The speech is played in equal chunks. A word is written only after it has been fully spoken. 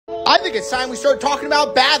think it's time we start talking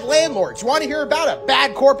about bad landlords. You want to hear about a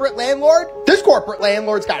bad corporate landlord? This corporate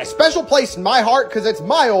landlord's got a special place in my heart because it's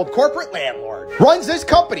my old corporate landlord. Runs this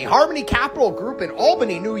company, Harmony Capital Group in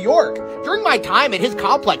Albany, New York. During my time at his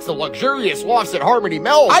complex, the luxurious lofts at Harmony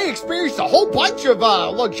Mills, I experienced a whole bunch of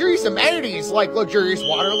luxurious amenities like luxurious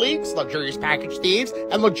water leaks, luxurious package thieves,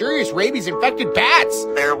 and luxurious rabies-infected bats.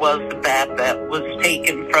 There was a bat that was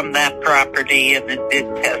taken from that property and it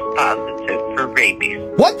did test positive for rabies.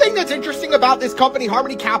 One thing that's interesting about this company,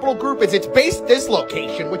 Harmony Capital Group, is it's based this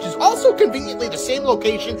location, which is also conveniently the same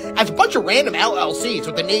location as a bunch of random LLCs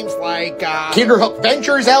with the names like Kinderhook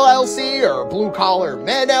Ventures LLC or Blue Collar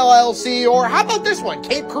Men LLC, or how about this one,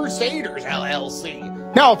 Cape Crusaders LLC.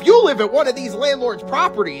 Now, if you live at one of these landlords'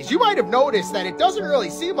 properties, you might have noticed that it doesn't really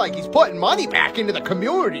seem like he's putting money back into the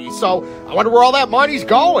community, so I wonder where all that money's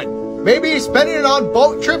going. Maybe he's spending it on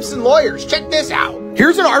boat trips and lawyers. Check this out.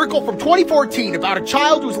 Here's an article from 2014 about a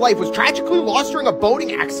child whose life was tragically lost during a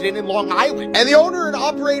boating accident in Long Island. And the owner and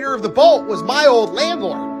operator of the boat was my old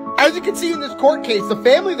landlord. As you can see in this court case, the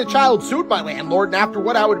family of the child sued my landlord, and after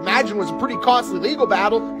what I would imagine was a pretty costly legal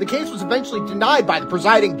battle, the case was eventually denied by the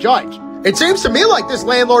presiding judge. It seems to me like this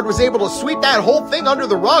landlord was able to sweep that whole thing under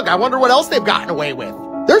the rug. I wonder what else they've gotten away with.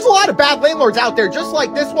 There's a lot of bad landlords out there just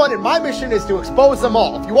like this one, and my mission is to expose them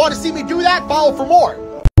all. If you want to see me do that, follow for more.